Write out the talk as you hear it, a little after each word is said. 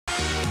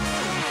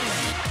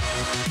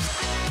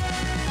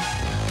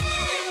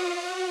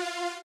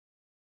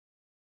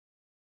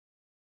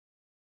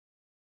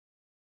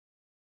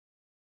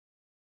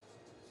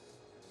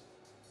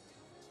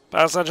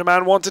Paris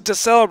Saint-Germain wanted to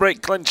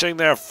celebrate clinching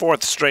their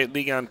 4th straight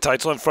Ligue 1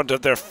 title in front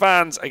of their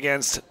fans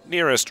against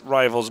nearest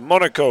rivals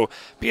Monaco.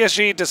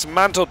 PSG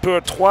dismantled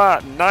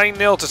Courtois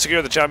 9-0 to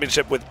secure the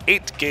championship with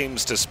 8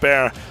 games to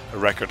spare, a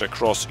record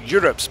across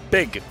Europe's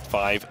big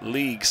 5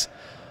 leagues.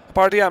 A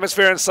party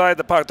atmosphere inside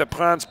the Parc de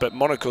France, but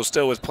Monaco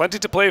still with plenty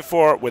to play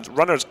for, with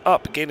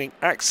runners-up gaining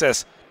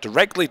access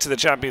directly to the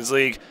Champions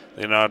League.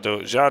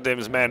 Leonardo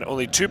Jardim's men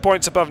only 2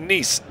 points above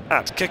Nice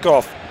at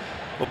kickoff.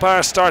 Well,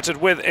 Paris started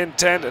with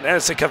intent, and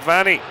Edinson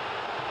CAVANI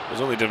was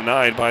only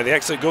denied by the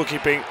excellent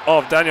goalkeeping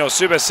of Daniel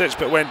SUBASIC,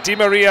 but when Di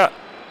Maria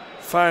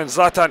found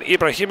Zlatan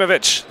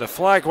IBRAHIMOVIC, the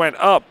flag went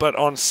up, but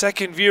on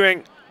second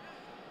viewing,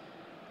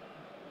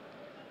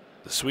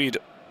 the Swede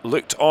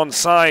looked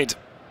onside.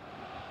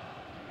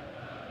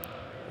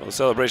 Well, the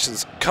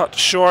celebrations cut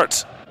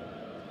short.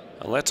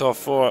 A let-off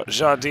for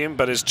Jardim,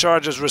 but his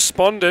charges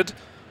responded,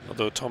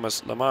 although Thomas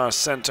Lemar's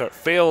centre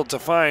failed to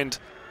find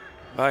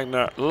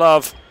Vagner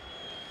love.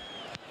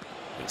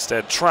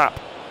 Instead, TRAPP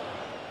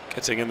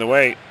getting in the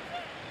way.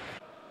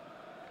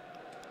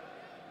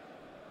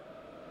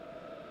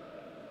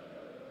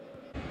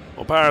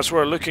 Well, Paris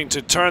were looking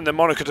to turn the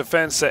Monaco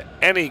defence at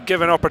any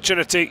given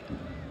opportunity.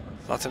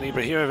 Zlatan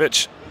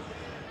Ibrahimovic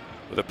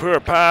with a poor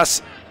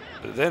pass,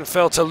 but then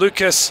fell to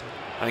Lucas,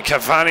 and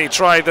CAVANI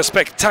tried the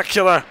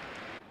spectacular,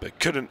 but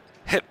couldn't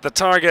hit the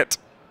target.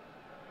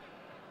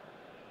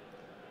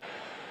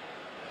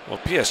 Well,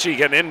 PSG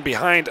getting in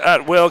behind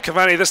at will.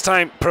 CAVANI this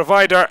time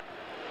provider.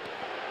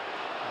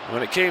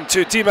 When it came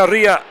to Di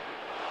Maria,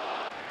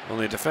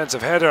 only a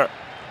defensive header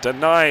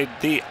denied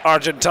the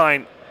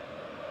Argentine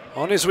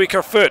on his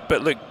weaker foot,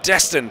 but looked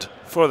destined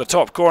for the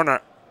top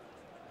corner.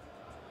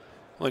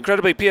 Well,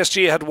 incredibly,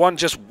 PSG had won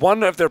just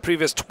one of their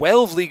previous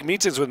 12 league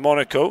meetings with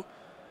Monaco.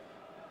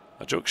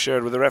 A joke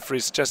shared with the referee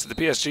suggested the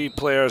PSG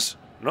players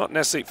not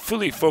necessarily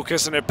fully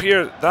focused, and it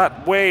appeared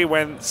that way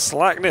when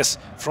slackness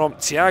from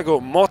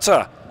Thiago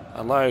MOTTA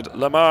allowed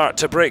Lemar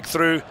to break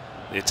through.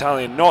 The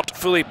Italian not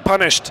fully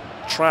punished,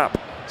 TRAPP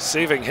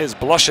saving his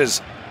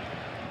blushes.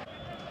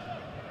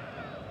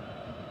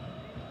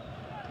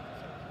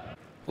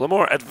 Well, the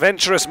more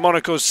adventurous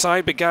Monaco's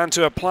side began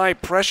to apply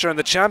pressure, and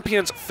the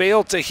champions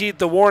failed to heed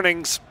the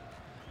warnings.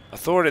 A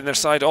thorn in their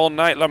side all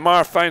night,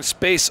 Lemar found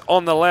space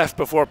on the left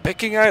before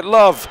picking out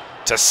Love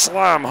to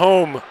slam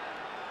home.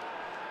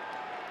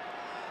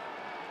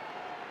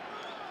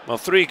 Well,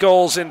 3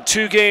 goals in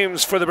 2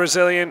 games for the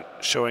Brazilian,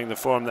 showing the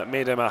form that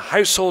made him a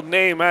household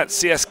name at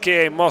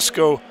CSKA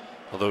Moscow,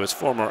 although his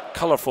former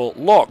colourful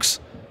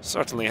locks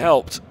certainly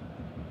helped.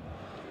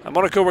 And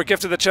Monaco were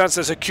gifted the chance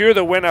to secure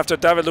the win after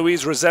David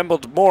Luiz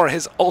resembled more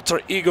his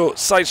alter ego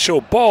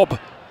Sideshow Bob,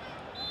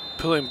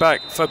 pulling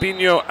back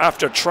FABINHO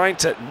after trying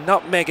to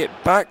nutmeg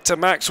it back to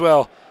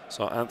Maxwell.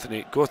 Saw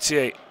Anthony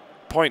Gauthier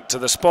point to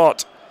the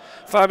spot.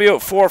 Fabio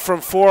 4 from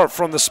 4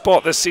 from the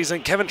spot this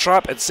season. Kevin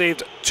Trapp had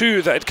saved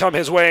 2 that had come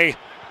his way.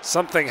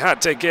 Something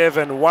had to give,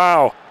 and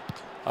wow,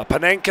 a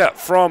Panenka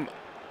from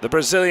the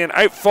Brazilian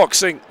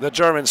outfoxing the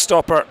German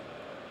stopper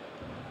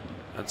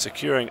and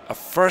securing a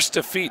first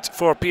defeat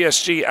for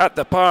PSG at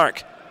the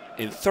Parc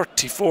in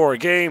 34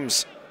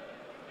 games.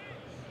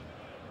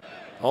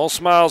 All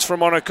smiles for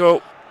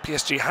Monaco.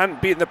 PSG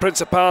hadn't beaten the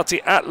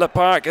Principality at Le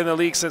Parc in the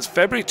league since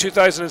February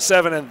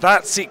 2007, and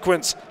that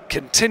sequence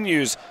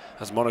continues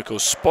as Monaco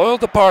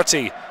spoiled the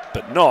party,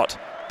 but not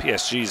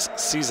PSG's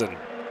season.